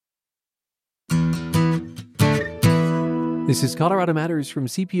This is Colorado Matters from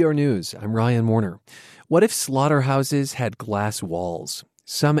CPR News. I'm Ryan Warner. What if slaughterhouses had glass walls?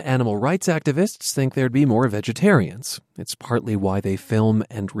 Some animal rights activists think there'd be more vegetarians. It's partly why they film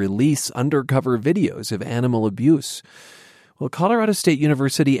and release undercover videos of animal abuse. Well, Colorado State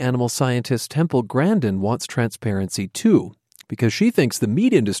University animal scientist Temple Grandin wants transparency too, because she thinks the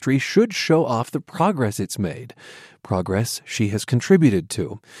meat industry should show off the progress it's made, progress she has contributed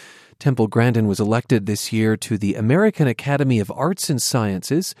to. Temple Grandin was elected this year to the American Academy of Arts and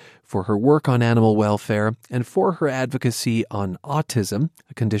Sciences for her work on animal welfare and for her advocacy on autism,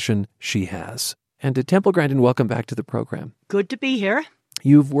 a condition she has. And Temple Grandin, welcome back to the program. Good to be here.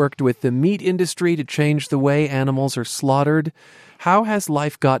 You've worked with the meat industry to change the way animals are slaughtered. How has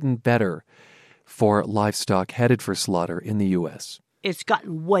life gotten better for livestock headed for slaughter in the U.S.? It's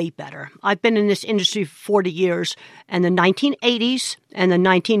gotten way better. I've been in this industry for 40 years, and the 1980s and the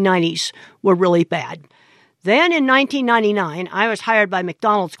 1990s were really bad. Then in 1999, I was hired by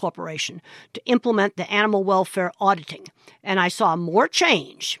McDonald's Corporation to implement the animal welfare auditing, and I saw more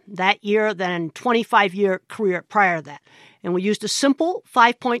change that year than in a 25-year career prior to that. And we used a simple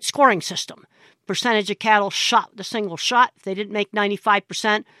 5-point scoring system. Percentage of cattle shot with a single shot. If they didn't make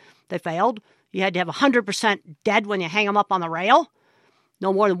 95%, they failed. You had to have 100% dead when you hang them up on the rail.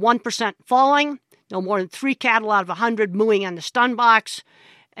 No more than 1% falling, no more than 3 cattle out of 100 mooing on the stun box,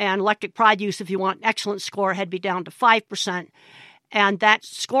 and electric pride use, if you want an excellent score, had to be down to 5%. And that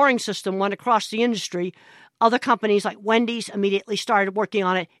scoring system went across the industry. Other companies like Wendy's immediately started working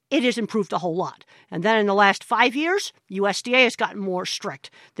on it. It has improved a whole lot. And then in the last 5 years, USDA has gotten more strict.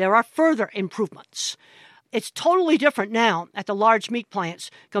 There are further improvements. It's totally different now at the large meat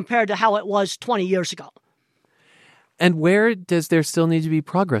plants compared to how it was 20 years ago. And where does there still need to be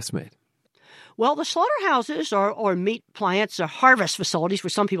progress made? Well, the slaughterhouses or meat plants or harvest facilities,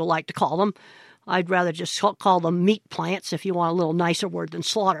 which some people like to call them. I'd rather just call them meat plants if you want a little nicer word than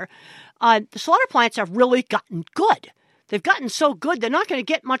slaughter. The slaughter plants have really gotten good. They've gotten so good, they're not going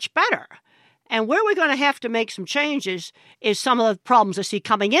to get much better. And where we're going to have to make some changes is some of the problems I see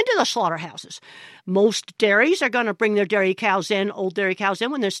coming into the slaughterhouses. Most dairies are going to bring their dairy cows in, old dairy cows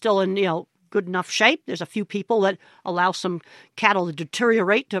in, when they're still in, good enough shape. There's a few people that allow some cattle to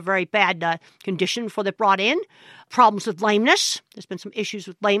deteriorate to a very bad condition before they're brought in. Problems with lameness. There's been some issues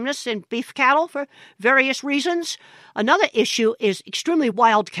with lameness in beef cattle for various reasons. Another issue is extremely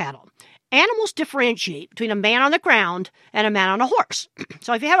wild cattle. Animals differentiate between a man on the ground and a man on a horse.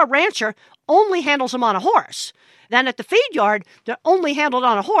 So if you have a rancher, only handles them on a horse. Then at the feed yard, they're only handled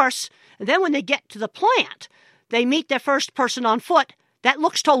on a horse. And then when they get to the plant, they meet their first person on foot. That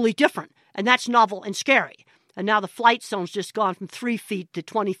looks totally different. And that's novel and scary. And now the flight zone's just gone from 3 feet to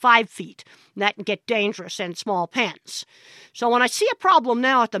 25 feet. And that can get dangerous in small pens. So when I see a problem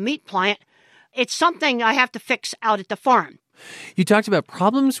now at the meat plant, it's something I have to fix out at the farm. You talked about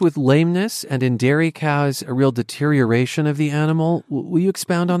problems with lameness and in dairy cows, a real deterioration of the animal. Will you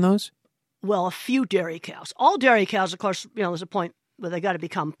expound on those? Well, a few dairy cows. All dairy cows, of course, there's a point where they got to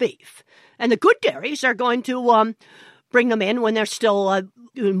become beef. And the good dairies are going to bring them in when they're still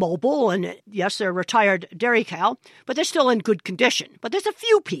mobile, and yes, they're a retired dairy cow, but they're still in good condition. But there's a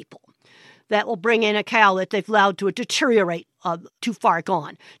few people that will bring in a cow that they've allowed to deteriorate too far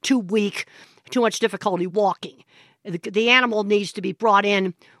gone, too weak, too much difficulty walking. The animal needs to be brought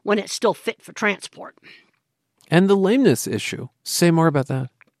in when it's still fit for transport. And the lameness issue, say more about that.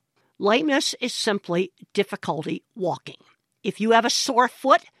 Lameness is simply difficulty walking. If you have a sore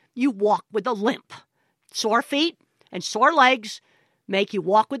foot, you walk with a limp. Sore feet and sore legs make you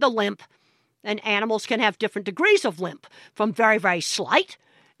walk with a limp, and animals can have different degrees of limp, from very, very slight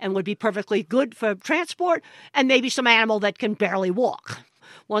and would be perfectly good for transport, and maybe some animal that can barely walk.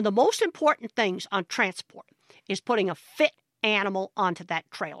 One of the most important things on transport is putting a fit animal onto that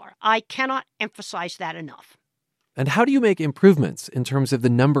trailer. I cannot emphasize that enough. And how do you make improvements in terms of the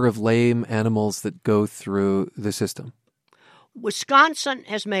number of lame animals that go through the system? Wisconsin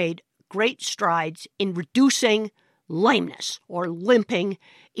has made great strides in reducing lameness or limping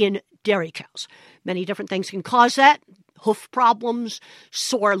in dairy cows. Many different things can cause that. Hoof problems,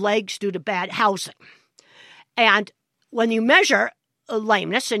 sore legs due to bad housing. And when you measure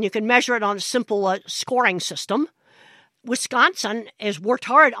lameness, and you can measure it on a simple scoring system, Wisconsin has worked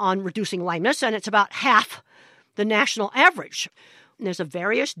hard on reducing lameness, and it's about half the national average. And there's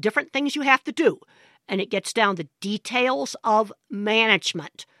various different things you have to do, and it gets down to details of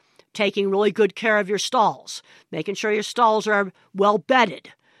management. Taking really good care of your stalls, making sure your stalls are well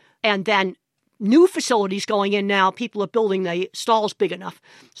bedded. And then new facilities going in now, people are building the stalls big enough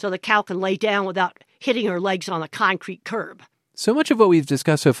so the cow can lay down without hitting her legs on a concrete curb. So much of what we've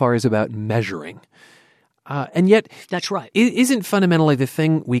discussed so far is about measuring. And yet, That's right. Isn't fundamentally the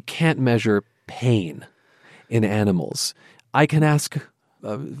thing we can't measure pain in animals? I can ask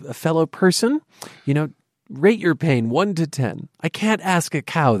a fellow person, rate your pain 1 to 10. I can't ask a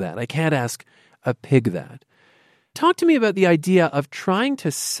cow that. I can't ask a pig that. Talk to me about the idea of trying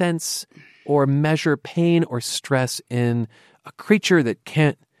to sense or measure pain or stress in a creature that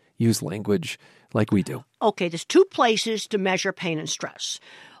can't use language like we do. Okay, there's 2 places to measure pain and stress.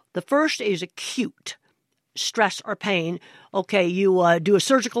 The first is acute stress or pain. Okay, you do a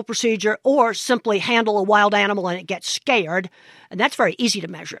surgical procedure or simply handle a wild animal and it gets scared, and that's very easy to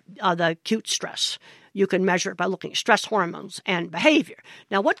measure, the acute stress. You can measure it by looking at stress hormones and behavior.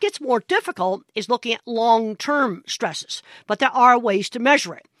 Now, what gets more difficult is looking at long-term stresses, but there are ways to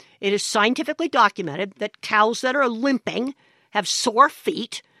measure it. It is scientifically documented that cows that are limping have sore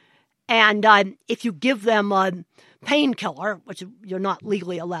feet, and if you give them a painkiller, which you're not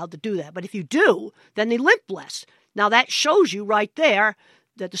legally allowed to do that, but if you do, then they limp less. Now, that shows you right there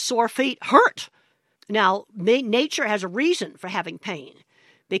that the sore feet hurt. Now, nature has a reason for having pain,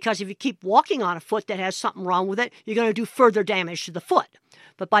 because if you keep walking on a foot that has something wrong with it, you're going to do further damage to the foot.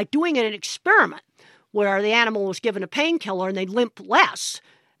 But by doing an experiment where the animal was given a painkiller and they limp less,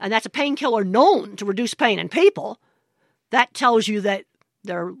 and that's a painkiller known to reduce pain in people, that tells you that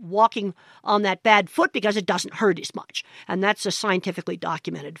they're walking on that bad foot because it doesn't hurt as much. And that's a scientifically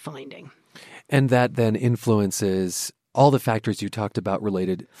documented finding. And that then influences all the factors you talked about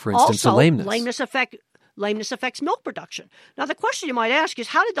related, for instance, also, to lameness. Lameness affects milk production. Now, the question you might ask is,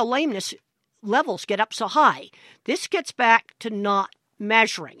 how did the lameness levels get up so high? This gets back to not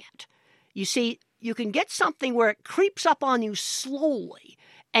measuring it. You see, you can get something where it creeps up on you slowly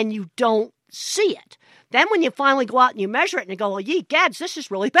and you don't see it. Then when you finally go out and you measure it and you go, well, ye gads, this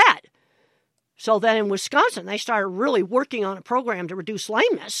is really bad. So then in Wisconsin, they started really working on a program to reduce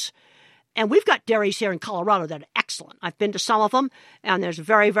lameness. And we've got dairies here in Colorado that are excellent. I've been to some of them, and there's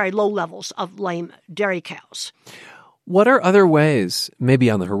very, very low levels of lame dairy cows. What are other ways, maybe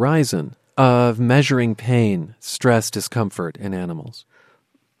on the horizon, of measuring pain, stress, discomfort in animals?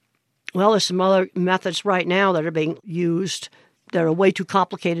 Well, there's some other methods right now that are being used that are way too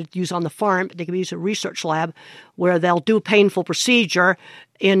complicated to use on the farm. They can be used in a research lab where they'll do a painful procedure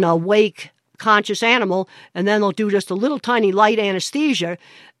in a wake conscious animal, and then they'll do just a little tiny light anesthesia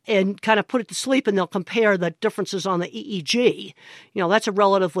and kind of put it to sleep, and they'll compare the differences on the EEG. That's a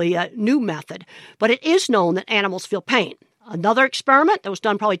relatively new method. But it is known that animals feel pain. Another experiment that was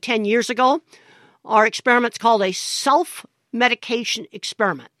done probably 10 years ago are experiments called a self-medication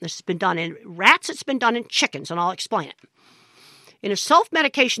experiment. This has been done in rats. It's been done in chickens, and I'll explain it. In a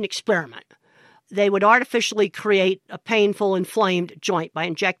self-medication experiment, they would artificially create a painful, inflamed joint by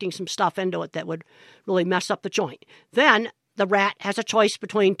injecting some stuff into it that would really mess up the joint. Then the rat has a choice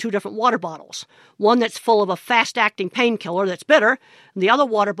between 2 different water bottles. One that's full of a fast-acting painkiller that's bitter, and the other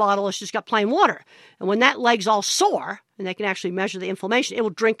water bottle has just got plain water. And when that leg's all sore, and they can actually measure the inflammation, it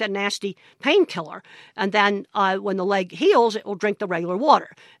will drink that nasty painkiller. And then when the leg heals, it will drink the regular water.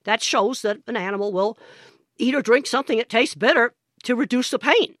 That shows that an animal will eat or drink something that tastes bitter to reduce the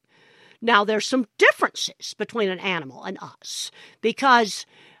pain. Now, there's some differences between an animal and us, because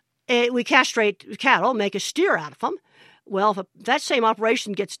we castrate cattle, make a steer out of them. Well, if that same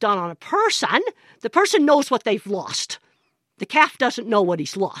operation gets done on a person, the person knows what they've lost. The calf doesn't know what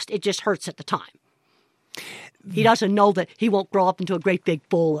he's lost. It just hurts at the time. He doesn't know that he won't grow up into a great big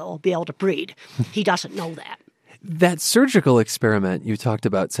bull that will be able to breed. He doesn't know that. That surgical experiment you talked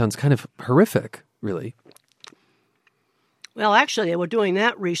about sounds kind of horrific, really. Well, actually, they were doing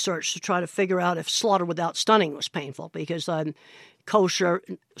that research to try to figure out if slaughter without stunning was painful, because kosher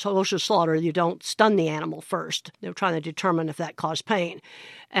slaughter, you don't stun the animal first. They were trying to determine if that caused pain.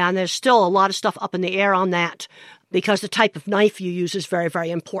 And there's still a lot of stuff up in the air on that, because the type of knife you use is very, very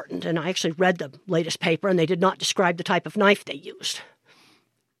important. And I actually read the latest paper, and they did not describe the type of knife they used.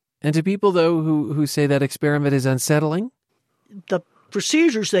 And to people, though, who say that experiment is unsettling? The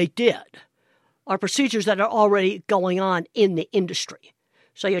procedures they did are procedures that are already going on in the industry.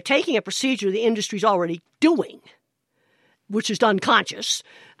 So you're taking a procedure the industry's already doing, which is done conscious,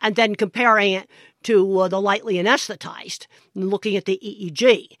 and then comparing it to the lightly anesthetized and looking at the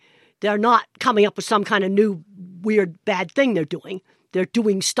EEG. They're not coming up with some kind of new weird bad thing they're doing. They're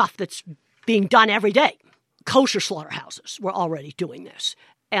doing stuff that's being done every day. Kosher slaughterhouses were already doing this,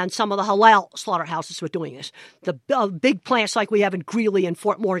 and some of the halal slaughterhouses were doing this. The big plants like we have in Greeley and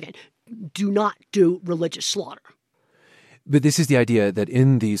Fort Morgan do not do religious slaughter. But this is the idea that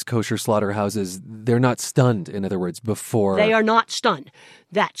in these kosher slaughterhouses, they're not stunned, in other words, before... They are not stunned.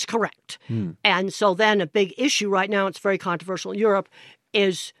 That's correct. And so then a big issue right now, it's very controversial in Europe,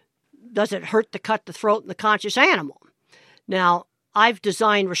 is does it hurt to cut the throat in the conscious animal? Now, I've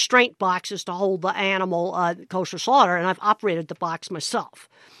designed restraint boxes to hold the animal kosher slaughter, and I've operated the box myself.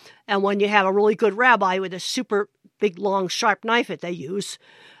 And when you have a really good rabbi with a super big, long, sharp knife that they use,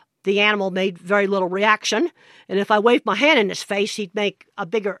 the animal made very little reaction. And if I waved my hand in his face, he'd make a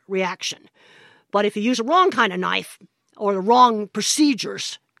bigger reaction. But if you use the wrong kind of knife or the wrong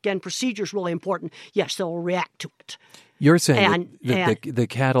procedures, again, procedures really important, yes, they'll react to it. You're saying that the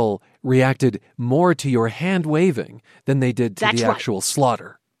cattle reacted more to your hand waving than they did to the actual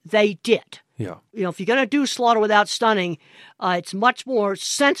slaughter. They did. Yeah. If you're going to do slaughter without stunning, it's much more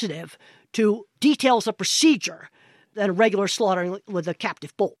sensitive to details of procedure than a regular slaughtering with a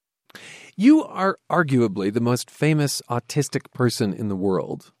captive bull. You are arguably the most famous autistic person in the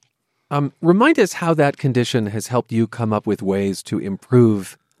world. Remind us how that condition has helped you come up with ways to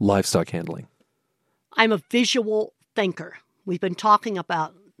improve livestock handling. I'm a visual thinker. We've been talking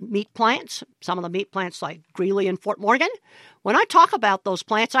about meat plants, some of the meat plants like Greeley and Fort Morgan. When I talk about those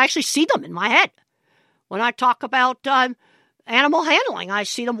plants, I actually see them in my head. When I talk about animal handling, I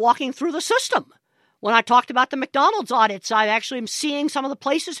see them walking through the system. When I talked about the McDonald's audits, I actually am seeing some of the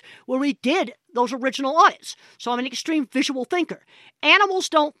places where we did those original audits. So I'm an extreme visual thinker. Animals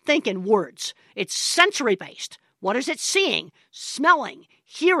don't think in words. It's sensory-based. What is it seeing, smelling,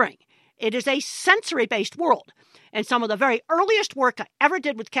 hearing? It is a sensory-based world. And some of the very earliest work I ever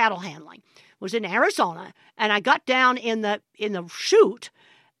did with cattle handling was in Arizona, and I got down in the chute,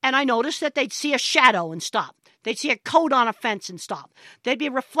 and I noticed that they'd see a shadow and stop. They'd see a coat on a fence and stop. There'd be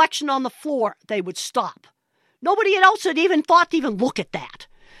a reflection on the floor. They would stop. Nobody else had even thought to even look at that.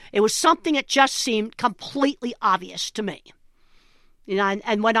 It was something that just seemed completely obvious to me.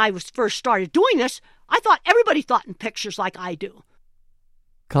 And when I first started doing this, I thought everybody thought in pictures like I do.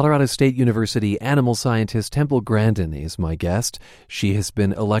 Colorado State University animal scientist Temple Grandin is my guest. She has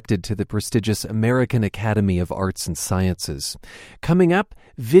been elected to the prestigious American Academy of Arts and Sciences. Coming up,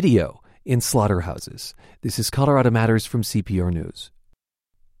 video in slaughterhouses. This is Colorado Matters from CPR News.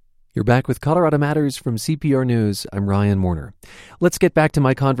 You're back with Colorado Matters from CPR News. I'm Ryan Warner. Let's get back to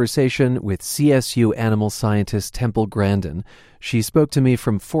my conversation with CSU animal scientist Temple Grandin. She spoke to me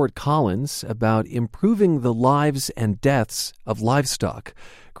from Fort Collins about improving the lives and deaths of livestock.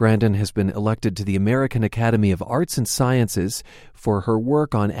 Grandin has been elected to the American Academy of Arts and Sciences for her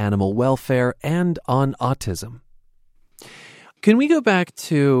work on animal welfare and on autism. Can we go back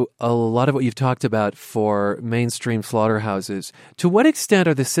to a lot of what you've talked about for mainstream slaughterhouses? To what extent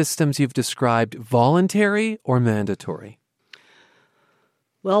are the systems you've described voluntary or mandatory?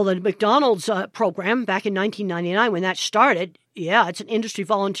 Well, the McDonald's program back in 1999, when that started, yeah, it's an industry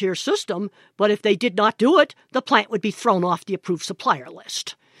volunteer system, but if they did not do it, the plant would be thrown off the approved supplier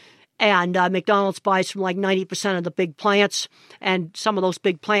list. And McDonald's buys from like 90% of the big plants, and some of those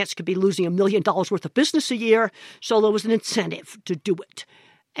big plants could be losing $1 million worth of business a year, so there was an incentive to do it.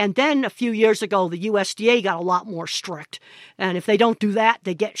 And then a few years ago, the USDA got a lot more strict, and if they don't do that,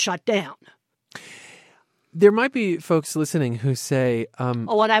 they get shut down. There might be folks listening who say... and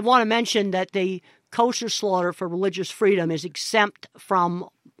I want to mention that the kosher slaughter for religious freedom is exempt from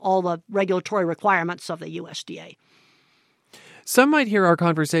all the regulatory requirements of the USDA. Some might hear our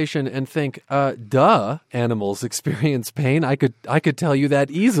conversation and think, duh, animals experience pain. I could tell you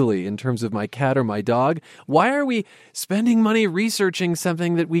that easily in terms of my cat or my dog. Why are we spending money researching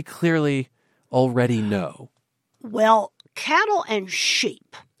something that we clearly already know? Well, cattle and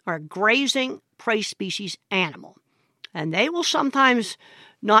sheep are grazing prey species animal, and they will sometimes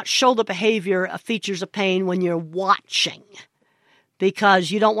not show the behavior of features of pain when you're watching, because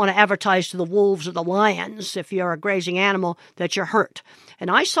you don't want to advertise to the wolves or the lions, if you're a grazing animal, that you're hurt.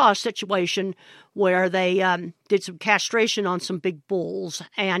 And I saw a situation where they did some castration on some big bulls,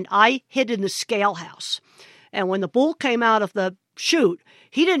 and I hid in the scale house. And when the bull came out of the chute,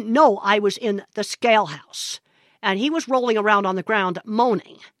 he didn't know I was in the scale house. And he was rolling around on the ground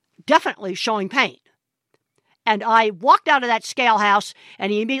moaning, definitely showing pain. And I walked out of that scale house,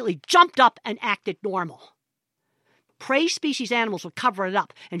 and he immediately jumped up and acted normal. Prey species animals will cover it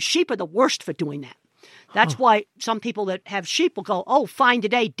up, and sheep are the worst for doing that. That's why some people that have sheep will go, oh, fine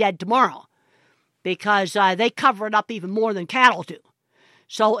today, dead tomorrow, because they cover it up even more than cattle do.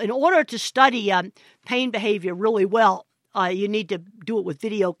 So in order to study pain behavior really well, you need to do it with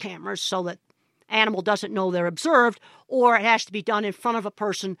video cameras so that animal doesn't know they're observed, or it has to be done in front of a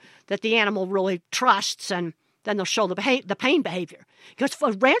person that the animal really trusts, and then they'll show the pain behavior. Because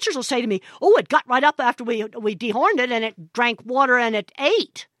ranchers will say to me, oh, it got right up after we dehorned it, and it drank water and it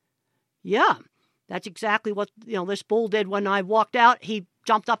ate. Yeah, that's exactly what this bull did when I walked out. He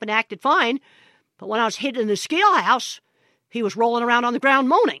jumped up and acted fine. But when I was hid in the scale house, he was rolling around on the ground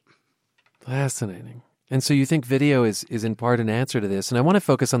moaning. Fascinating. And so you think video is in part an answer to this. And I want to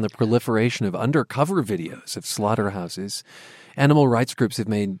focus on the proliferation of undercover videos of slaughterhouses. Animal rights groups have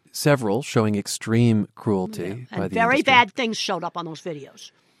made several showing extreme cruelty by the very industry. bad things showed up on those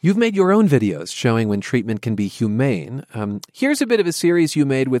videos. You've made your own videos showing when treatment can be humane. Here's a bit of a series you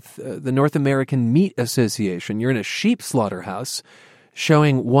made with the North American Meat Association. You're in a sheep slaughterhouse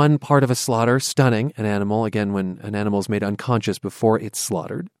showing one part of a slaughter, stunning an animal, again, when an animal is made unconscious before it's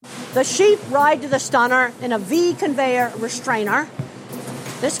slaughtered. The sheep ride to the stunner in a V-conveyor restrainer.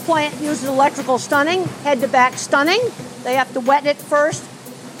 This plant uses electrical stunning, head-to-back stunning. They have to wet it first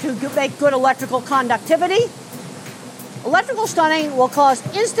to make good electrical conductivity. Electrical stunning will cause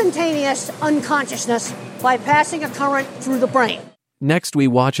instantaneous unconsciousness by passing a current through the brain. Next, we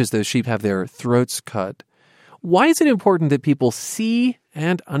watch as those sheep have their throats cut. Why is it important that people see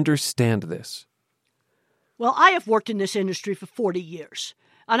and understand this? Well, I have worked in this industry for 40 years,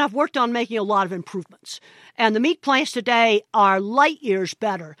 and I've worked on making a lot of improvements. And the meat plants today are light years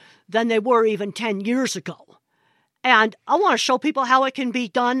better than they were even 10 years ago. And I want to show people how it can be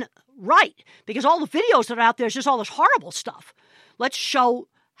done right, because all the videos that are out there is just all this horrible stuff. Let's show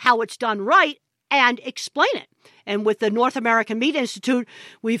how it's done right and explain it. And with the North American Meat Institute,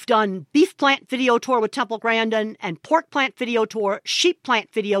 we've done beef plant video tour with Temple Grandin and pork plant video tour, sheep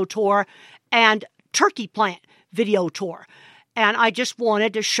plant video tour, and turkey plant video tour. And I just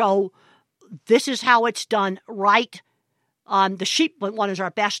wanted to show this is how it's done right. The sheep one is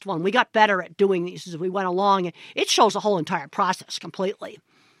our best one. We got better at doing these as we went along, and it shows the whole entire process completely.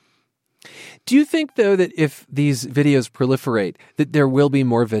 Do you think, though, that if these videos proliferate, that there will be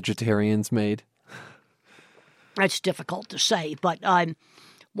more vegetarians made? It's difficult to say, but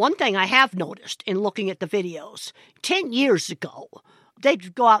one thing I have noticed in looking at the videos, 10 years ago,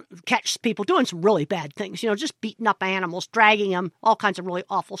 they'd go out and catch people doing some really bad things, just beating up animals, dragging them, all kinds of really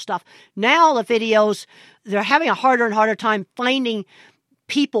awful stuff. Now the videos, they're having a harder and harder time finding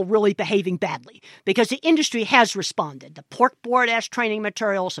people really behaving badly because the industry has responded. The pork board has training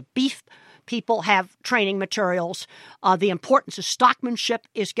materials, the beef people have training materials. The importance of stockmanship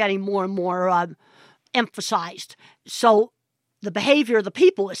is getting more and more emphasized. So the behavior of the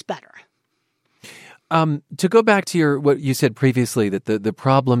people is better. To go back to what you said previously, that the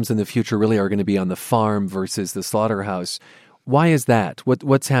problems in the future really are going to be on the farm versus the slaughterhouse. Why is that?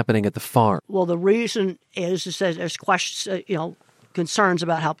 What's happening at the farm? Well, the reason is that there's questions, concerns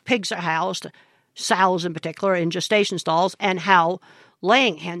about how pigs are housed, sows in particular, in gestation stalls, and how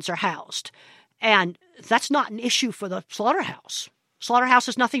laying hens are housed. And that's not an issue for the slaughterhouse. Slaughterhouse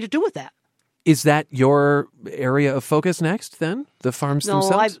has nothing to do with that. Is that your area of focus next, then? The farms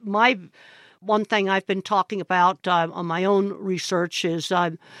themselves? One thing I've been talking about on my own research is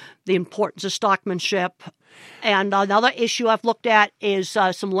the importance of stockmanship. And another issue I've looked at is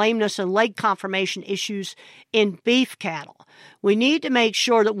some lameness and leg conformation issues in beef cattle. We need to make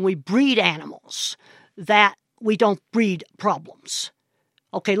sure that when we breed animals that we don't breed problems.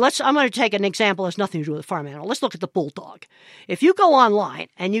 Okay, I'm going to take an example that has nothing to do with a farm animal. Let's look at the bulldog. If you go online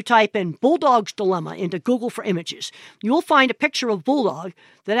and you type in Bulldog's Dilemma into Google for images, you'll find a picture of a bulldog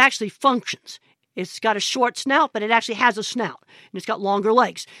that actually functions. It's got a short snout, but it actually has a snout, and it's got longer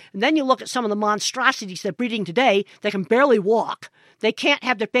legs. And then you look at some of the monstrosities they're breeding today that can barely walk. They can't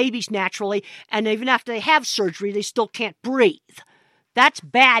have their babies naturally, and even after they have surgery, they still can't breathe. That's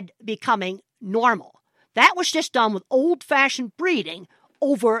bad becoming normal. That was just done with old-fashioned breeding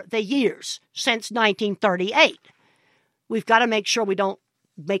over the years since 1938. We've got to make sure we don't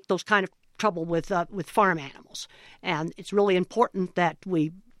make those kind of trouble with farm animals. And it's really important that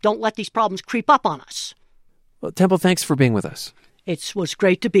we don't let these problems creep up on us. Well, Temple, thanks for being with us. It was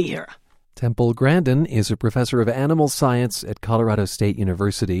great to be here. Temple Grandin is a professor of animal science at Colorado State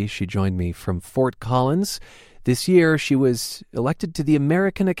University. She joined me from Fort Collins. This year, she was elected to the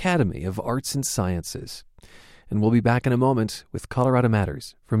American Academy of Arts and Sciences. And we'll be back in a moment with Colorado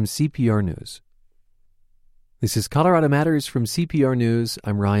Matters from CPR News. This is Colorado Matters from CPR News.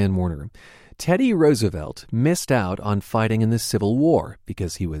 I'm Ryan Warner. Teddy Roosevelt missed out on fighting in the Civil War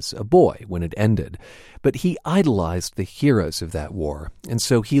because he was a boy when it ended. But he idolized the heroes of that war, and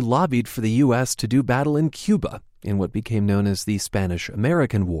so he lobbied for the U.S. to do battle in Cuba in what became known as the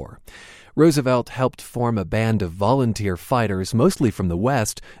Spanish-American War. Roosevelt helped form a band of volunteer fighters, mostly from the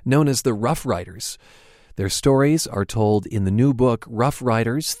West, known as the Rough Riders. Their stories are told in the new book, Rough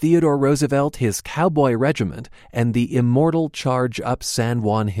Riders, Theodore Roosevelt, His Cowboy Regiment, and the Immortal Charge Up San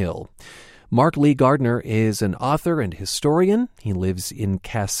Juan Hill. Mark Lee Gardner is an author and historian. He lives in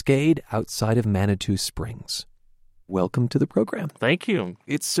Cascade outside of Manitou Springs. Welcome to the program. Thank you.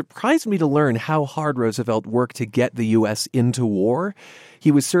 It surprised me to learn how hard Roosevelt worked to get the U.S. into war.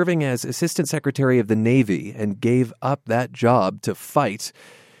 He was serving as Assistant Secretary of the Navy and gave up that job to fight.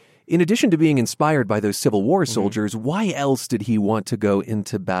 In addition to being inspired by those Civil War soldiers, why else did he want to go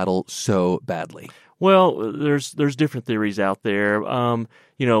into battle so badly? Well, there's different theories out there. One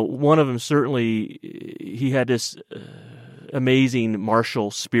of them certainly, he had this amazing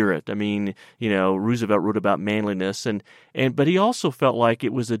martial spirit. I mean, Roosevelt wrote about manliness, but he also felt like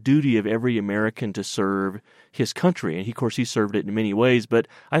it was a duty of every American to serve his country. And of course, he served it in many ways. But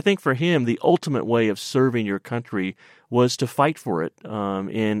I think for him, the ultimate way of serving your country was to fight for it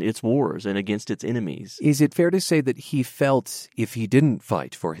in its wars and against its enemies. Is it fair to say that he felt if he didn't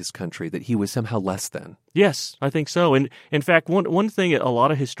fight for his country, that he was somehow less than? Yes, I think so. And in fact, one thing a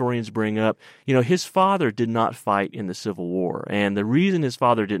lot of historians bring up, his father did not fight in the Civil War. And the reason his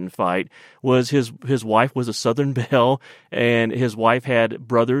father didn't fight was his wife was a Southern belle, and his wife had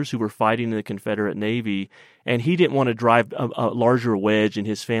brothers who were fighting in the Confederate Navy. And he didn't want to drive a larger wedge in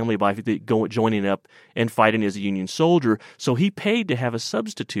his family by joining up and fighting as a Union soldier. So he paid to have a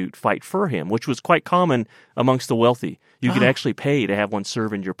substitute fight for him, which was quite common amongst the wealthy. You could actually pay to have one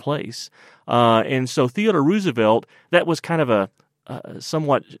serve in your place. And so Theodore Roosevelt, that was kind of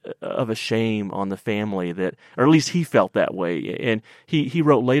somewhat of a shame on the family, that, or at least he felt that way. And he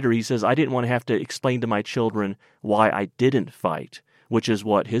wrote later, he says, I didn't want to have to explain to my children why I didn't fight, which is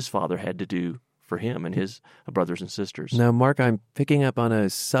what his father had to do for him and his brothers and sisters. Now, Mark, I'm picking up on a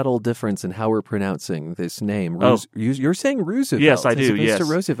subtle difference in how we're pronouncing this name. You're saying Roosevelt. Yes, I do. As opposed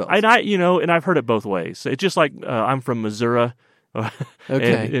to Roosevelt. And I've heard it both ways. It's just like I'm from Missouri.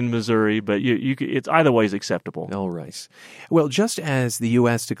 In Missouri, but it's either way is acceptable. All right. Well, just as the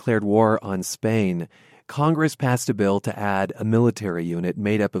U.S. declared war on Spain, Congress passed a bill to add a military unit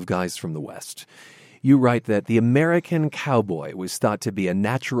made up of guys from the West. You write that the American cowboy was thought to be a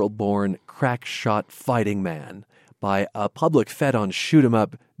natural-born, crack-shot fighting man by a public fed on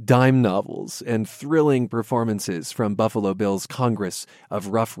shoot-'em-up dime novels and thrilling performances from Buffalo Bill's Congress of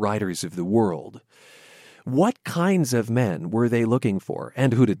Rough Riders of the World. What kinds of men were they looking for,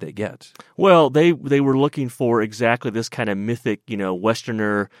 and who did they get? Well, they were looking for exactly this kind of mythic,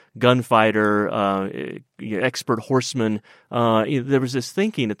 Westerner, gunfighter, expert horseman. There was this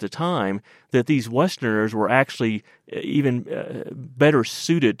thinking at the time that these Westerners were actually even better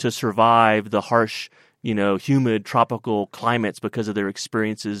suited to survive the harsh, humid tropical climates because of their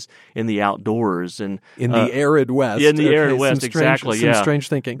experiences in the outdoors and in the arid West. In the arid West, exactly. Some strange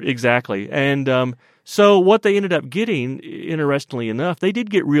thinking. Exactly, and so what they ended up getting, interestingly enough, they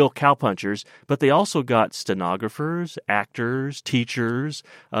did get real cowpunchers, but they also got stenographers, actors, teachers,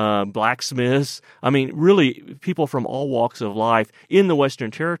 blacksmiths. I mean, really people from all walks of life in the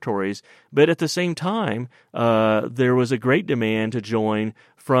Western Territories. But at the same time, there was a great demand to join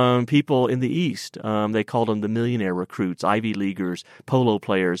from people in the East. They called them the millionaire recruits, Ivy Leaguers, polo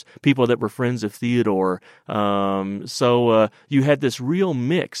players, people that were friends of Theodore. So you had this real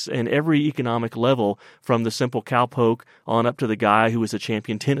mix in every economic level, from the simple cowpoke on up to the guy who was a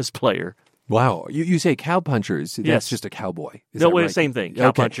champion tennis player. Wow. You say cowpunchers. That's yes. just a cowboy. No, right? Same thing.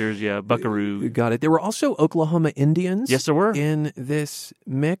 Cowpunchers, okay. Yeah, buckaroo. Got it. There were also Oklahoma Indians. Yes, there were. In this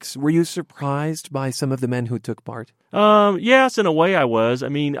mix. Were you surprised by some of the men who took part? Yes, in a way I was. I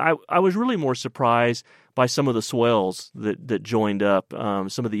mean, I was really more surprised by some of the swells that joined up,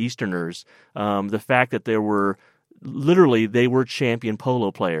 some of the Easterners. The fact that there were literally, they were champion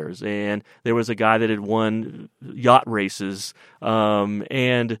polo players, and there was a guy that had won yacht races,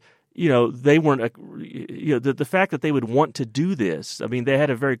 and they weren't, the fact that they would want to do this. I mean, they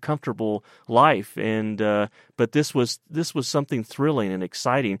had a very comfortable life, and but this was something thrilling and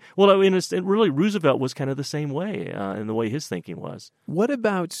exciting. Well, I mean, really, Roosevelt was kind of the same way in the way his thinking was. What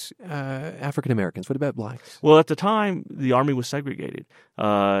about African Americans? What about blacks? Well, at the time, the Army was segregated,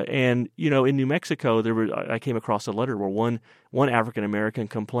 and in New Mexico, I came across a letter where one African American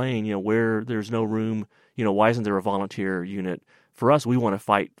complained, where there's no room, why isn't there a volunteer unit? For us, we want to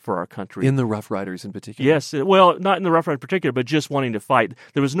fight for our country. In the Rough Riders in particular? Yes. Well, not in the Rough Riders in particular, but just wanting to fight.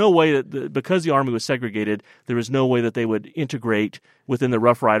 There was no way that, because the Army was segregated, there was no way that they would integrate within the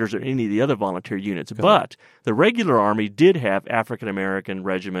Rough Riders or any of the other volunteer units. But the regular Army did have African-American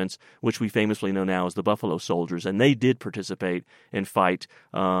regiments, which we famously know now as the Buffalo Soldiers, and they did participate and fight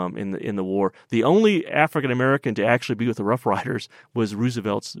in the war. The only African-American to actually be with the Rough Riders was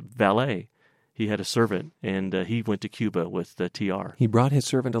Roosevelt's valet. he had a servant, and he went to Cuba with TR. He brought his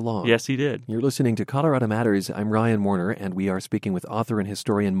servant along. Yes, he did. You're listening to Colorado Matters. I'm Ryan Warner, and we are speaking with author and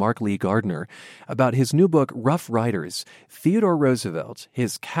historian Mark Lee Gardner about his new book, Rough Riders, Theodore Roosevelt,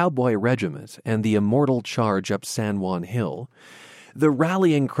 His Cowboy Regiment, and the Immortal Charge Up San Juan Hill. The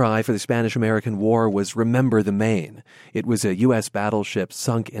rallying cry for the Spanish-American War was Remember the Maine. It was a U.S. battleship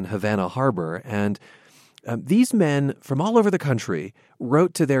sunk in Havana Harbor, and these men from all over the country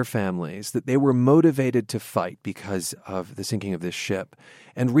wrote to their families that they were motivated to fight because of the sinking of this ship.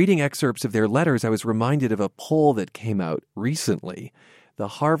 And reading excerpts of their letters, I was reminded of a poll that came out recently. The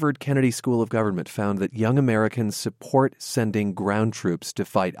Harvard Kennedy School of Government found that young Americans support sending ground troops to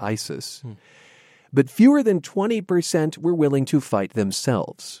fight ISIS. But fewer than 20% were willing to fight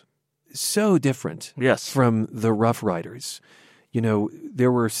themselves. So different from the Rough Riders. You know,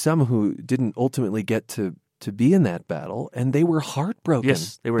 there were some who didn't ultimately get to be in that battle, and they were heartbroken.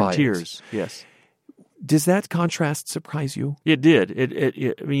 Yes, they were in tears. Yes. Does that contrast surprise you? It did.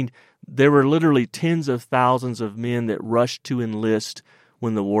 I mean, there were literally tens of thousands of men that rushed to enlist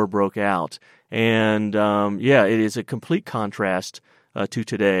when the war broke out. And, it is a complete contrast to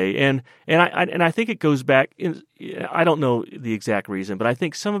today, and I think it goes back. I don't know the exact reason, but I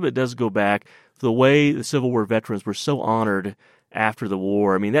think some of it does go back to the way the Civil War veterans were so honored after the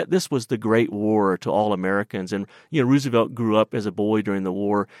war. I mean, this was the Great War to all Americans, and Roosevelt grew up as a boy during the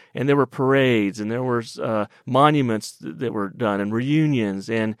war, and there were parades, and there were monuments that were done, and reunions,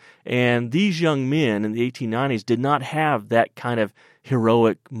 and these young men in the 1890s did not have that kind of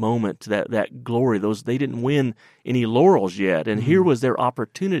heroic moment, that glory. They didn't win any laurels yet, and here was their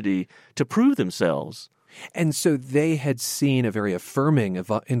opportunity to prove themselves. And so they had seen a very affirming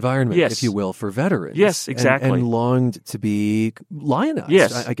environment, if you will, for veterans. Yes, exactly. And longed to be lionized,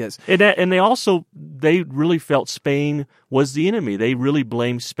 yes. I guess. And they really felt Spain was the enemy. They really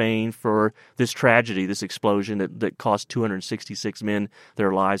blamed Spain for this tragedy, this explosion that cost 266 men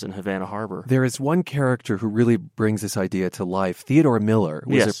their lives in Havana Harbor. There is one character who really brings this idea to life. Theodore Miller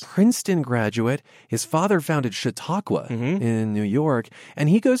was a Princeton graduate. His father founded Chautauqua in New York, and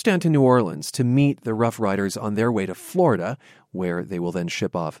he goes down to New Orleans to meet the Rough Riders on their way to Florida, where they will then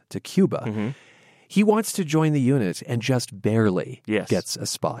ship off to Cuba. He wants to join the unit and just barely gets a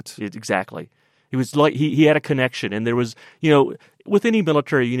spot. Exactly. It was like he had a connection, and there was, with any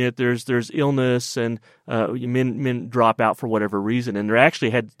military unit, there's illness, and men drop out for whatever reason, and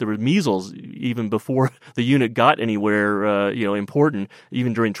there were measles even before the unit got anywhere, important.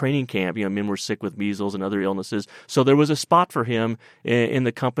 Even during training camp, men were sick with measles and other illnesses. So there was a spot for him in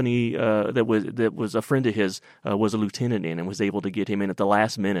the company that was a friend of his was a lieutenant in, and was able to get him in at the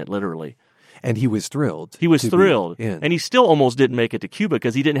last minute, literally. And he was thrilled. He was thrilled. And he still almost didn't make it to Cuba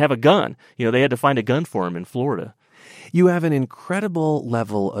because he didn't have a gun. They had to find a gun for him in Florida. You have an incredible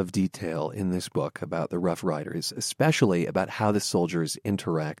level of detail in this book about the Rough Riders, especially about how the soldiers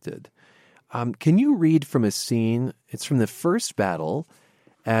interacted. Can you read from a scene? It's from the first battle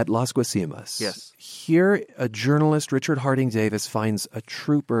at Las Guasimas. Yes. Here, a journalist, Richard Harding Davis, finds a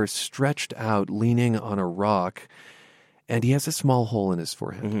trooper stretched out, leaning on a rock, and he has a small hole in his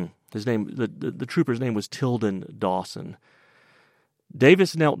forehead. His name, the trooper's name was Tilden Dawson.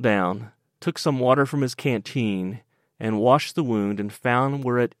 Davis knelt down, took some water from his canteen, and washed the wound and found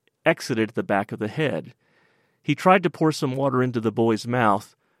where it exited at the back of the head. He tried to pour some water into the boy's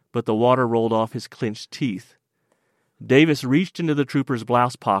mouth, but the water rolled off his clenched teeth. Davis reached into the trooper's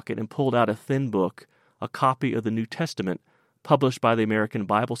blouse pocket and pulled out a thin book, a copy of the New Testament, published by the American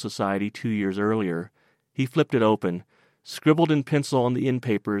Bible Society 2 years earlier. He flipped it open. Scribbled in pencil on the end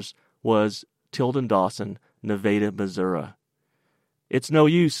papers was Tilden Dawson, Nevada, Missouri. "It's no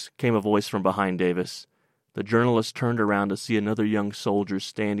use," came a voice from behind Davis. The journalist turned around to see another young soldier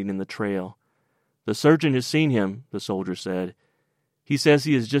standing in the trail. "The surgeon has seen him," the soldier said. "He says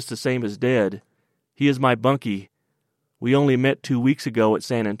he is just the same as dead. He is my bunkie. We only met 2 weeks ago at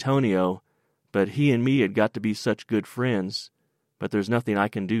San Antonio, but he and me had got to be such good friends. But there's nothing I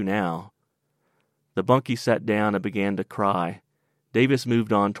can do now." The bunkie sat down and began to cry. Davis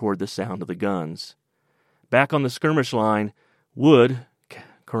moved on toward the sound of the guns. Back on the skirmish line, Wood,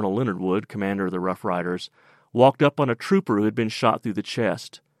 Colonel Leonard Wood, commander of the Rough Riders, walked up on a trooper who had been shot through the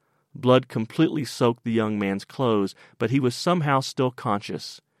chest. Blood completely soaked the young man's clothes, but he was somehow still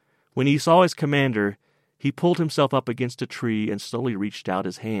conscious. When he saw his commander, he pulled himself up against a tree and slowly reached out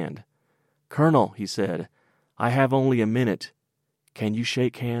his hand. "Colonel," he said, "I have only a minute. Can you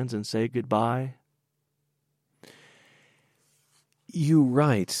shake hands and say goodbye?" You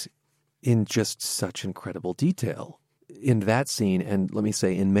write in just such incredible detail in that scene, and let me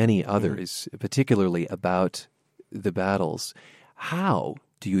say in many others, particularly about the battles. How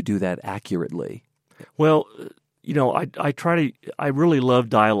do you do that accurately? Well, I really love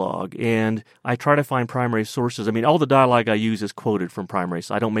dialogue, and I try to find primary sources. I mean, all the dialogue I use is quoted from primary,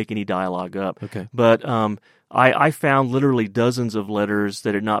 so I don't make any dialogue up. Okay. But I found literally dozens of letters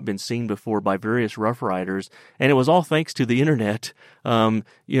that had not been seen before by various Rough Riders, and it was all thanks to the internet.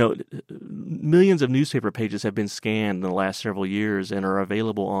 Millions of newspaper pages have been scanned in the last several years and are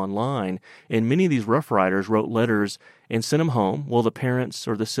available online, and many of these Rough Riders wrote letters and sent them home. Well, the parents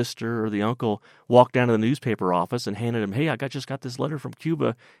or the sister or the uncle walked down to the newspaper office and handed them, hey, I just got this letter from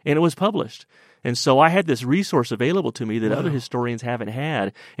Cuba, and it was published. And so I had this resource available to me that other historians haven't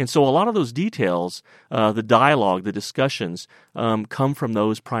had. And so a lot of those details, the dialogue, the discussions, come from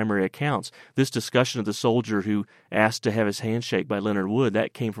those primary accounts. This discussion of the soldier who asked to have his hand shake by Leonard Wood,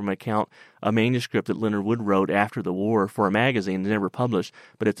 that came from a manuscript that Leonard Wood wrote after the war for a magazine, never published,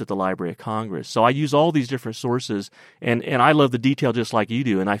 but it's at the Library of Congress. So I use all these different sources, and I love the detail just like you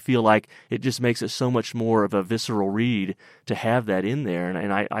do, and I feel like it just makes it so much more of a visceral read to have that in there,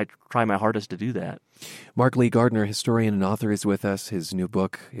 and I try my hardest to do that. Mark Lee Gardner, historian and author, is with us. His new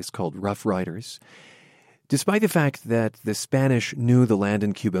book is called Rough Riders. Despite the fact that the Spanish knew the land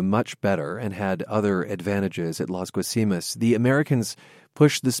in Cuba much better and had other advantages at Las Guasimas, the Americans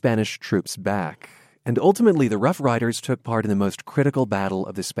pushed the Spanish troops back. And ultimately, the Rough Riders took part in the most critical battle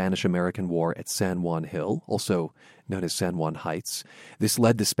of the Spanish-American War at San Juan Hill, also known as San Juan Heights. This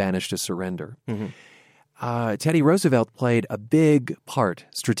led the Spanish to surrender. Mm-hmm. Teddy Roosevelt played a big part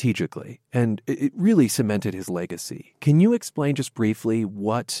strategically, and it really cemented his legacy. Can you explain just briefly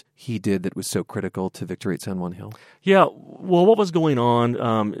what he did that was so critical to victory at San Juan Hill? Yeah, well, what was going on,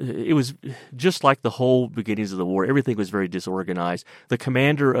 it was just like the whole beginnings of the war. Everything was very disorganized. The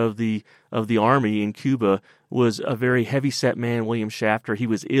commander of the army in Cuba was a very heavy-set man, William Shafter. He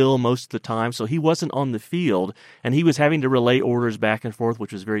was ill most of the time, so he wasn't on the field, and he was having to relay orders back and forth,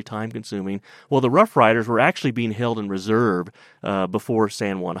 which was very time-consuming. Well, the Rough Riders were actually being held in reserve before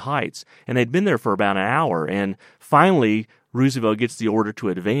San Juan Heights, and they'd been there for about an hour, and finally Roosevelt gets the order to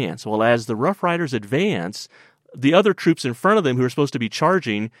advance. Well, as the Rough Riders advance, the other troops in front of them who were supposed to be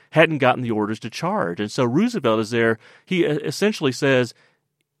charging hadn't gotten the orders to charge, and so Roosevelt is there. He essentially says,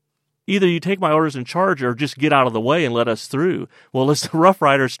 either you take my orders and charge or just get out of the way and let us through. Well, as the Rough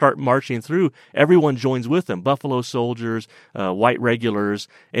Riders start marching through, everyone joins with them. Buffalo soldiers, white regulars,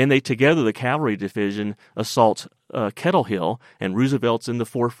 and they together, the cavalry division, assault Kettle Hill, and Roosevelt's in the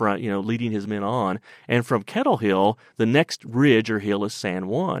forefront, leading his men on. And from Kettle Hill, the next ridge or hill is San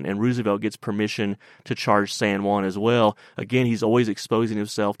Juan, and Roosevelt gets permission to charge San Juan as well. Again, he's always exposing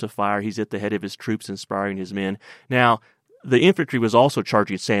himself to fire. He's at the head of his troops, inspiring his men. Now, the infantry was also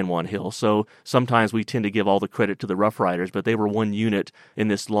charging San Juan Hill, so sometimes we tend to give all the credit to the Rough Riders, but they were one unit in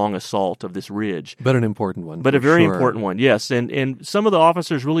this long assault of this ridge. But an important one. But a very important one, yes. And some of the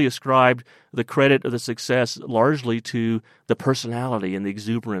officers really ascribed the credit of the success largely to the personality and the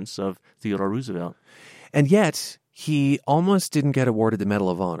exuberance of Theodore Roosevelt. And yet, he almost didn't get awarded the Medal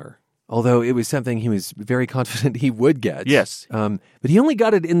of Honor, although it was something he was very confident he would get. Yes. But he only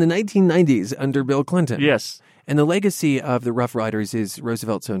got it in the 1990s under Bill Clinton. Yes. And the legacy of the Rough Riders is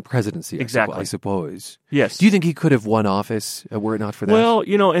Roosevelt's own presidency, exactly. I suppose. Yes. Do you think he could have won office were it not for that? Well,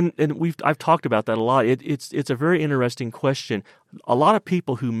 and I've talked about that a lot. It's a very interesting question. A lot of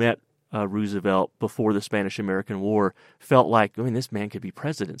people who met Roosevelt before the Spanish-American War felt like, this man could be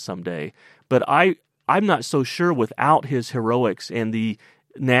president someday. But I'm not so sure without his heroics and the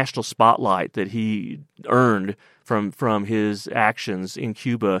national spotlight that he earned from his actions in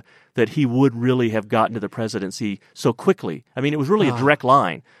Cuba that he would really have gotten to the presidency so quickly. It was really a direct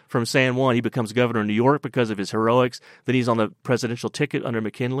line. From San Juan, he becomes governor of New York because of his heroics. Then he's on the presidential ticket under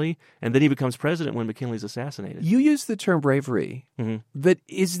McKinley, and then he becomes president when McKinley's assassinated. You use the term bravery, but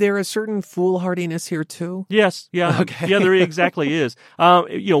is there a certain foolhardiness here too? Yes, yeah, okay. Yeah, there exactly is.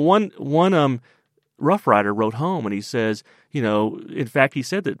 One Rough Rider wrote home and he says, in fact, he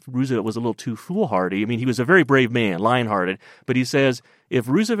said that Roosevelt was a little too foolhardy. He was a very brave man, lion-hearted, but he says, if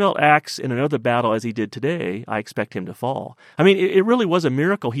Roosevelt acts in another battle as he did today, I expect him to fall. It really was a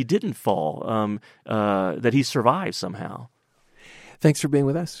miracle he didn't fall, that he survived somehow. Thanks for being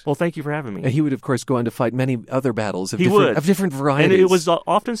with us. Well, thank you for having me. He would, of course, go on to fight many other battles of different varieties. And it was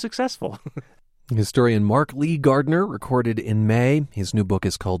often successful. Historian Mark Lee Gardner, recorded in May. His new book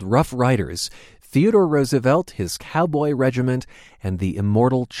is called Rough Riders, Theodore Roosevelt, His Cowboy Regiment, and the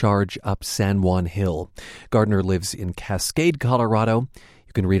Immortal Charge Up San Juan Hill. Gardner lives in Cascade, Colorado.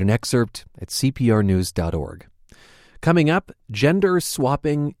 You can read an excerpt at cprnews.org. Coming up, gender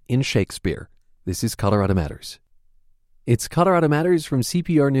swapping in Shakespeare. This is Colorado Matters. It's Colorado Matters from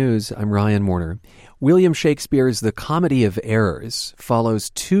CPR News. I'm Ryan Warner. William Shakespeare's The Comedy of Errors follows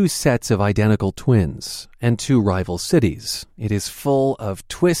two sets of identical twins and two rival cities. It is full of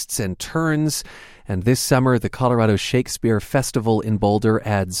twists and turns, and this summer the Colorado Shakespeare Festival in Boulder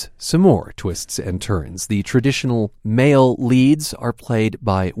adds some more twists and turns. The traditional male leads are played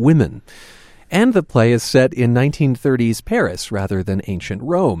by women, and the play is set in 1930s Paris rather than ancient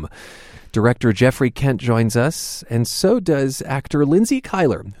Rome. Director Jeffrey Kent joins us, and so does actor Lindsay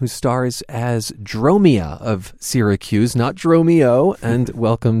Kyler, who stars as Dromia of Syracuse, not Dromio, and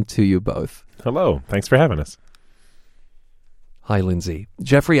welcome to you both. Hello. Thanks for having us. Hi, Lindsay.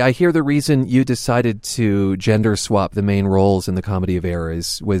 Jeffrey, I hear the reason you decided to gender swap the main roles in The Comedy of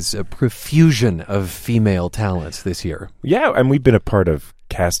Errors was a profusion of female talent this year. Yeah, and we've been a part of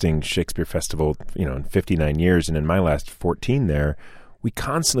casting Shakespeare Festival, in 59 years, and in my last 14 there, we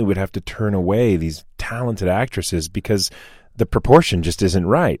constantly would have to turn away these talented actresses because the proportion just isn't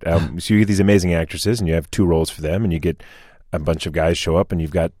right. So you get these amazing actresses and you have two roles for them, and you get a bunch of guys show up and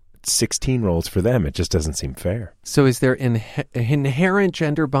you've got 16 roles for them. It just doesn't seem fair. So is there inherent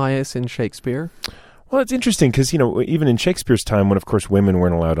gender bias in Shakespeare? Well, it's interesting because, even in Shakespeare's time, when, of course, women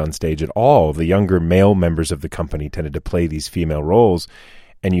weren't allowed on stage at all, the younger male members of the company tended to play these female roles.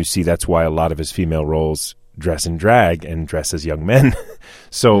 And you see that's why a lot of his female roles dress in drag and dress as young men.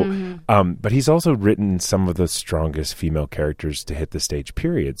 So, but he's also written some of the strongest female characters to hit the stage,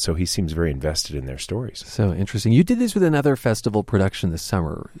 period. So he seems very invested in their stories. So interesting. You did this with another festival production this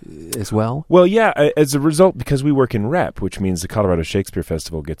summer as well? Well, yeah, as a result, because we work in rep, which means the Colorado Shakespeare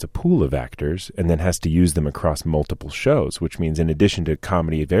Festival gets a pool of actors and then has to use them across multiple shows, which means in addition to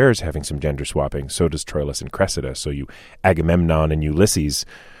Comedy of Errors having some gender swapping, so does Troilus and Cressida. So you Agamemnon and Ulysses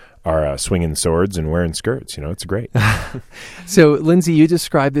are swinging swords and wearing skirts. It's great. So, Lindsay, you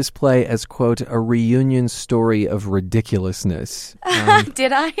described this play as, quote, a reunion story of ridiculousness.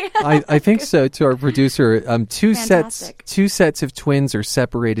 Did I? I think so, to our producer. Two sets of twins are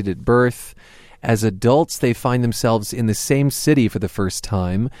separated at birth. As adults, they find themselves in the same city for the first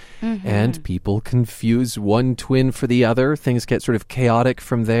time, and people confuse one twin for the other. Things get sort of chaotic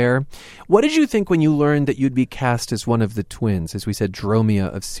from there. What did you think when you learned that you'd be cast as one of the twins, as we said,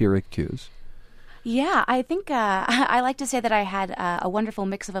 Dromia of Syracuse? Yeah, I think I like to say that I had a wonderful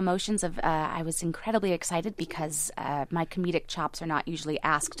mix of emotions. I was incredibly excited because my comedic chops are not usually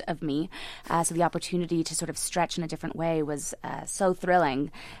asked of me. So the opportunity to sort of stretch in a different way was so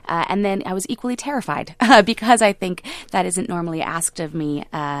thrilling. And then I was equally terrified because I think that isn't normally asked of me.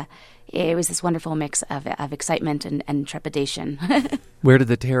 It was this wonderful mix of excitement and trepidation. Where did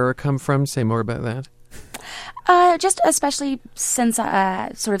the terror come from? Say more about that. Just especially since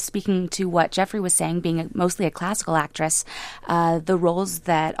sort of speaking to what Jeffrey was saying, being mostly a classical actress, the roles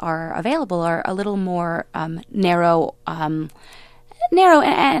that are available are a little more narrow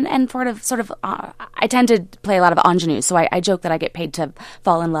and sort of I tend to play a lot of ingenue, so I joke that I get paid to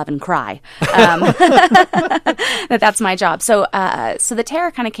fall in love and cry. That's my job. So the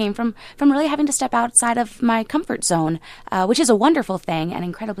terror kind of came from really having to step outside of my comfort zone, which is a wonderful thing and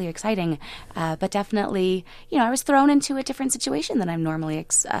incredibly exciting. But definitely, I was thrown into a different situation than I'm normally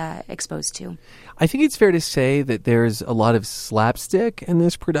exposed to. I think it's fair to say that there's a lot of slapstick in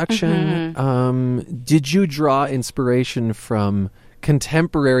this production. Did you draw inspiration from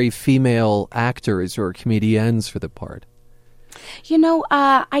contemporary female actors or comedians for the part?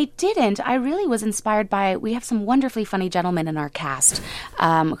 I didn't. I really was inspired by, we have some wonderfully funny gentlemen in our cast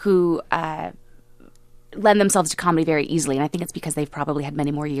who lend themselves to comedy very easily, and I think it's because they've probably had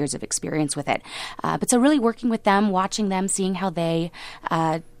many more years of experience with it. But so really working with them, watching them, seeing how they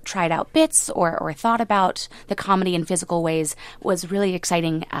tried out bits or thought about the comedy in physical ways was really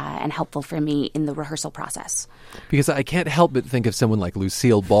exciting and helpful for me in the rehearsal process. Because I can't help but think of someone like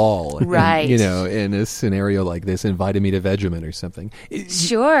Lucille Ball, right? In a scenario like this, invited me to Vegemite or something.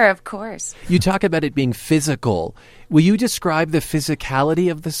 Sure, of course. You talk about it being physical. Will you describe the physicality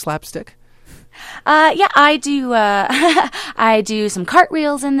of the slapstick? Yeah, I do. I do some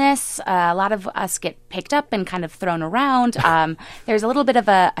cartwheels in this. A lot of us get picked up and kind of thrown around. There's a little bit of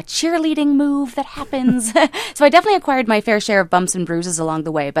a cheerleading move that happens. So I definitely acquired my fair share of bumps and bruises along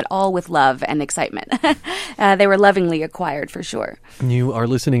the way, but all with love and excitement. They were lovingly acquired for sure. You are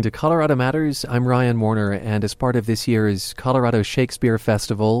listening to Colorado Matters. I'm Ryan Warner, and as part of this year's Colorado Shakespeare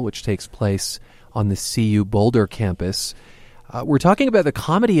Festival, which takes place on the CU Boulder campus, we're talking about The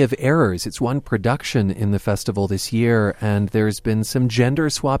Comedy of Errors. It's one production in the festival this year, and there's been some gender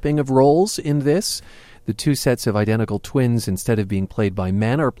swapping of roles in this. The two sets of identical twins, instead of being played by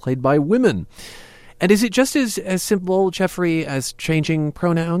men, are played by women. And is it just as simple, Jeffrey, as changing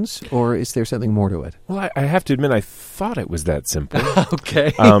pronouns, or is there something more to it? Well, I have to admit, I thought it was that simple.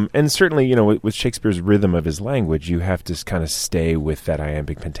 Okay. And certainly, with Shakespeare's rhythm of his language, you have to kind of stay with that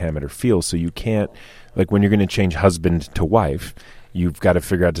iambic pentameter feel. So you can't, like when you're going to change husband to wife, you've got to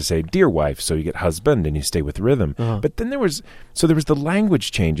figure out to say dear wife, so you get husband and you stay with rhythm. Uh-huh. But then there was the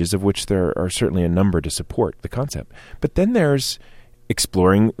language changes, of which there are certainly a number to support the concept. But then there's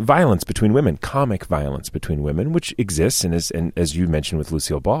exploring violence between women, comic violence between women, which exists and as you mentioned with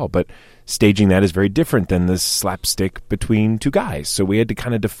Lucille Ball, but staging that is very different than the slapstick between two guys. So we had to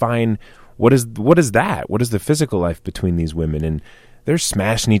kind of define what is that? What is the physical life between these women? And they're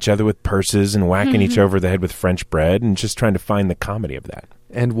smashing each other with purses and whacking each over the head with French bread and just trying to find the comedy of that.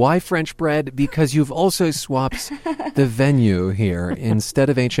 And why French bread? Because you've also swapped the venue here. Instead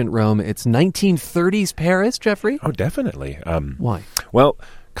of ancient Rome, it's 1930s Paris, Jeffrey? Oh, definitely. Why? Well,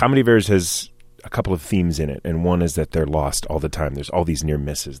 Comedy of Errors has a couple of themes in it, and one is that they're lost all the time. There's all these near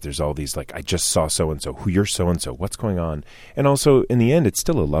misses. There's all these, like, I just saw so-and-so. Who, you're so-and-so. What's going on? And also, in the end, it's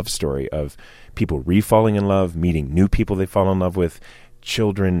still a love story of people re-falling in love, meeting new people they fall in love with,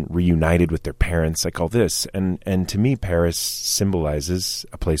 children reunited with their parents, like all this. And to me, Paris symbolizes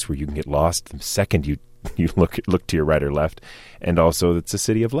a place where you can get lost the second you look to your right or left, and also it's a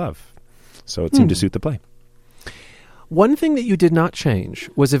city of love. So it seemed to suit the play. One thing that you did not change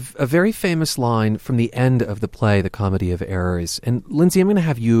was a very famous line from the end of the play, The Comedy of Errors. And Lindsay, I'm going to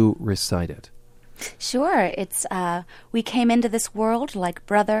have you recite it. Sure. It's, we came into this world like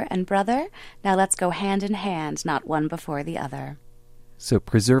brother and brother. Now let's go hand in hand, not one before the other. So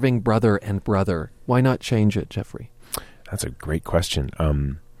preserving brother and brother. Why not change it, Jeffrey? That's a great question.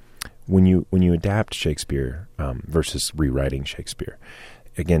 When you adapt Shakespeare versus rewriting Shakespeare,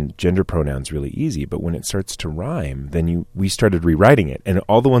 again, gender pronouns really easy, but when it starts to rhyme, then we started rewriting it, and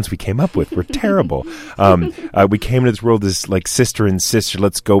all the ones we came up with were terrible. We came into this world as like sister and sister.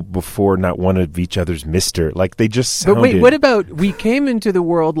 Let's go before not one of each other's mister. Like they just sounded. But wait, what about we came into the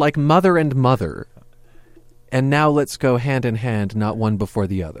world like mother and mother, and now let's go hand in hand, not one before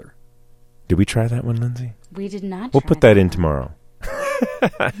the other? Did we try that one, Lindsay? We did not. We'll put that in tomorrow.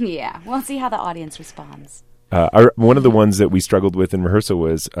 Yeah, we'll see how the audience responds. One of the ones that we struggled with in rehearsal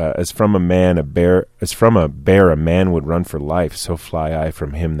was, as from a bear, a man would run for life. So fly I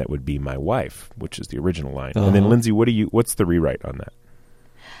from him that would be my wife, which is the original line. And then Lindsay, what's the rewrite on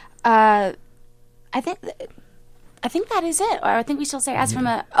that? I think that is it. Or I think we still say, as from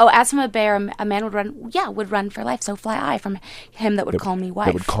a bear, a man would run for life. So fly I from him that would call me wife.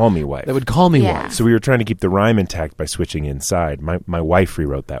 That would call me wife. That would call me Yeah. wife. So we were trying to keep the rhyme intact by switching inside. My wife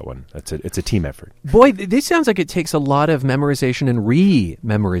rewrote that one. It's a team effort. Boy, this sounds like it takes a lot of memorization and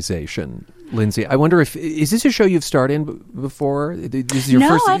re-memorization, Lindsay. I wonder is this a show you've starred in before? This is your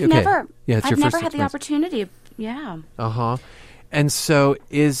first? I've never. Yeah, it's I've your never first had the experience. opportunity. Yeah. And so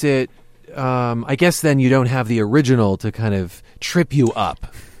is it? I guess then you don't have the original to kind of trip you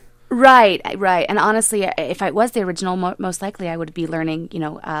up. Right. And honestly, if I was the original, most likely I would be learning,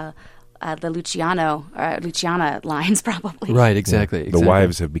 the Luciana lines probably. Right, exactly. The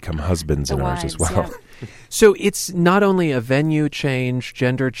wives have become husbands in ours as well. Yeah. So it's not only a venue change,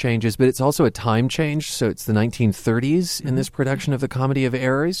 gender changes, but it's also a time change. So it's the 1930s in this production of The Comedy of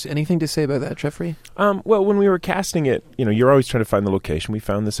Errors. Anything to say about that, Jeffrey? Well, when we were casting it, you're always trying to find the location. We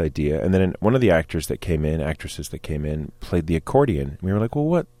found this idea, and then one of the actresses that came in, played the accordion. We were like,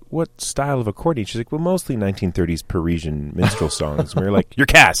 well, what style of accordion? She's like, well, mostly 1930s Parisian minstrel songs. And we were like, you're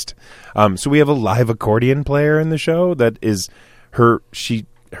cast. So we have a live accordion player in the show that is her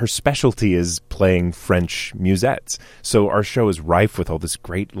specialty is playing French musettes. So our show is rife with all this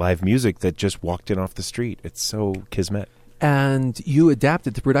great live music that just walked in off the street. It's so kismet. And you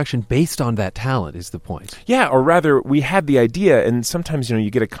adapted the production based on that talent, is the point. Yeah, or rather, we had the idea, and sometimes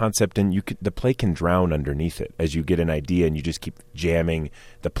you get a concept, and the play can drown underneath it as you get an idea, and you just keep jamming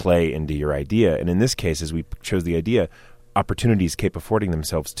the play into your idea. And in this case, as we chose the idea, opportunities kept affording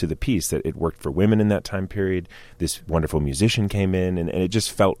themselves to the piece. That it worked for women in that time period. This wonderful musician came in, and it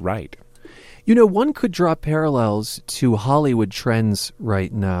just felt right. One could draw parallels to Hollywood trends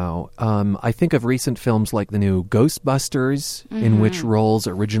right now. I think of recent films like the new Ghostbusters, in which roles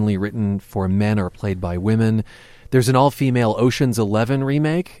originally written for men are played by women. There's an all-female Ocean's 11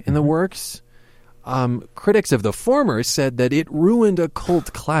 remake in the works. Critics of the former said that it ruined a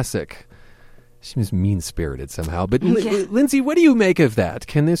cult classic. Seems mean-spirited somehow. But Lindsay, what do you make of that?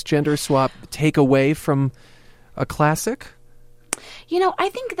 Can this gender swap take away from a classic? I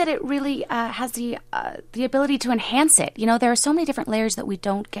think that it really has the ability to enhance it. There are so many different layers that we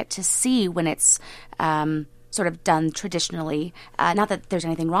don't get to see when it's sort of done traditionally. Not that there's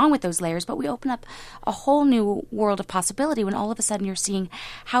anything wrong with those layers, but we open up a whole new world of possibility when all of a sudden you're seeing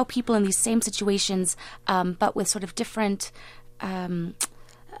how people in these same situations, but with sort of different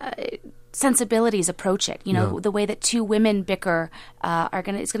sensibilities approach it. You know, the way that two women bicker is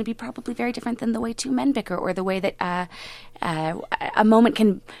going to be probably very different than the way two men bicker, or the way that a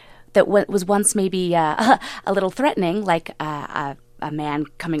moment that was once maybe a little threatening, like a man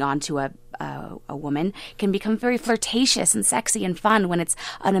coming on to a woman, can become very flirtatious and sexy and fun when it's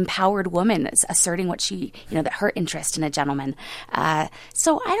an empowered woman asserting what she, that her interest in a gentleman.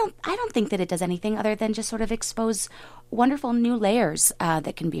 So I don't think that it does anything other than just sort of expose wonderful new layers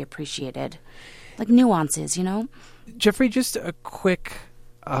that can be appreciated, like nuances, Jeffrey, just a quick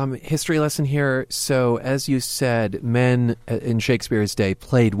history lesson here. So, as you said, men in Shakespeare's day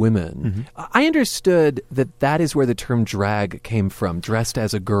played women. Mm-hmm. I understood that is where the term drag came from, dressed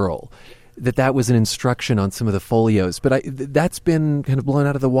as a girl. That was an instruction on some of the folios. But that's been kind of blown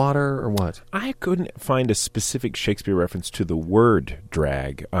out of the water, or what? I couldn't find a specific Shakespeare reference to the word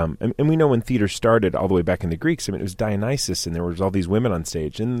drag. And we know when theater started all the way back in the Greeks, it was Dionysus, and there was all these women on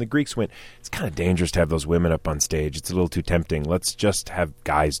stage. And the Greeks went, it's kind of dangerous to have those women up on stage. It's a little too tempting. Let's just have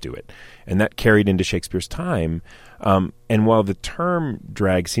guys do it. And that carried into Shakespeare's time. And while the term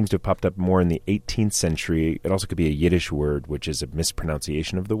drag seems to have popped up more in the 18th century, it also could be a Yiddish word, which is a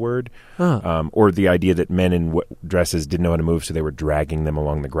mispronunciation of the word, or the idea that men in dresses didn't know how to move, so they were dragging them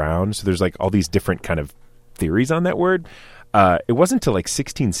along the ground. So there's like all these different kind of theories on that word. It wasn't until like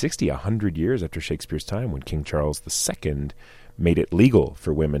 1660, 100 years after Shakespeare's time, when King Charles II made it legal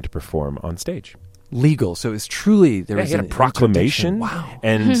for women to perform on stage. Legal, so it's truly there was he had a proclamation. Wow,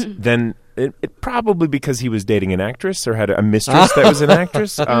 and then. It probably because he was dating an actress or had a mistress that was an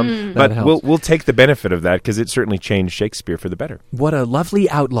actress. But we'll take the benefit of that because it certainly changed Shakespeare for the better. What a lovely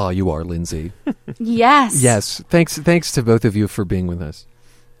outlaw you are, Lindsay. Yes. Yes. Thanks to both of you for being with us.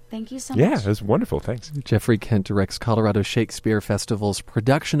 Thank you so much. Yeah, it was wonderful. Thanks. Jeffrey Kent directs Colorado Shakespeare Festival's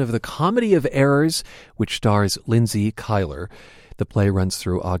production of The Comedy of Errors, which stars Lindsay Kyler. The play runs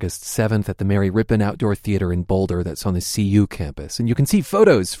through August 7th at the Mary Rippon Outdoor Theater in Boulder. That's on the CU campus. And you can see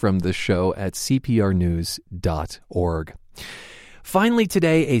photos from the show at cprnews.org. Finally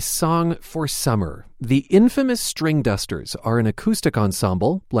today, a song for summer. The infamous String Dusters are an acoustic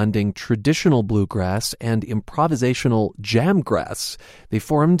ensemble blending traditional bluegrass and improvisational jamgrass. They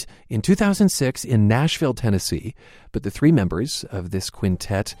formed in 2006 in Nashville, Tennessee, but the three members of this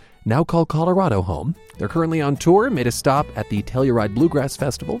quintet now call Colorado home. They're currently on tour, made a stop at the Telluride Bluegrass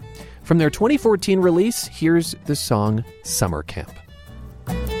Festival. From their 2014 release, here's the song Summer Camp.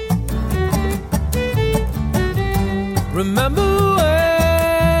 Remember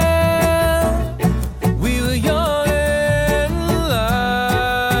when we were young and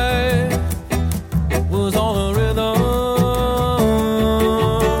life was on a rhythm?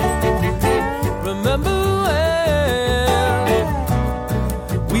 Remember when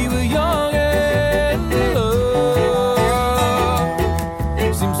we were young and love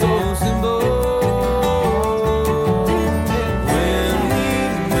seemed so simple? When we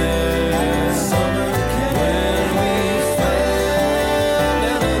met summer camp,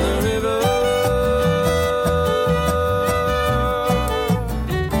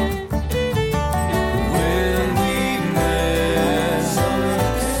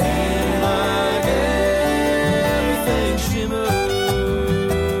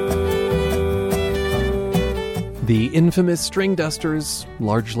 The infamous String Dusters,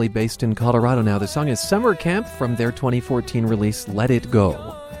 largely based in Colorado now. The song is Summer Camp from their 2014 release, Let It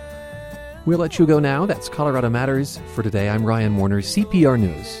Go. We'll let you go now. That's Colorado Matters. For today, I'm Ryan Warner, CPR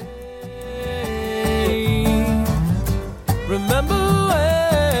News.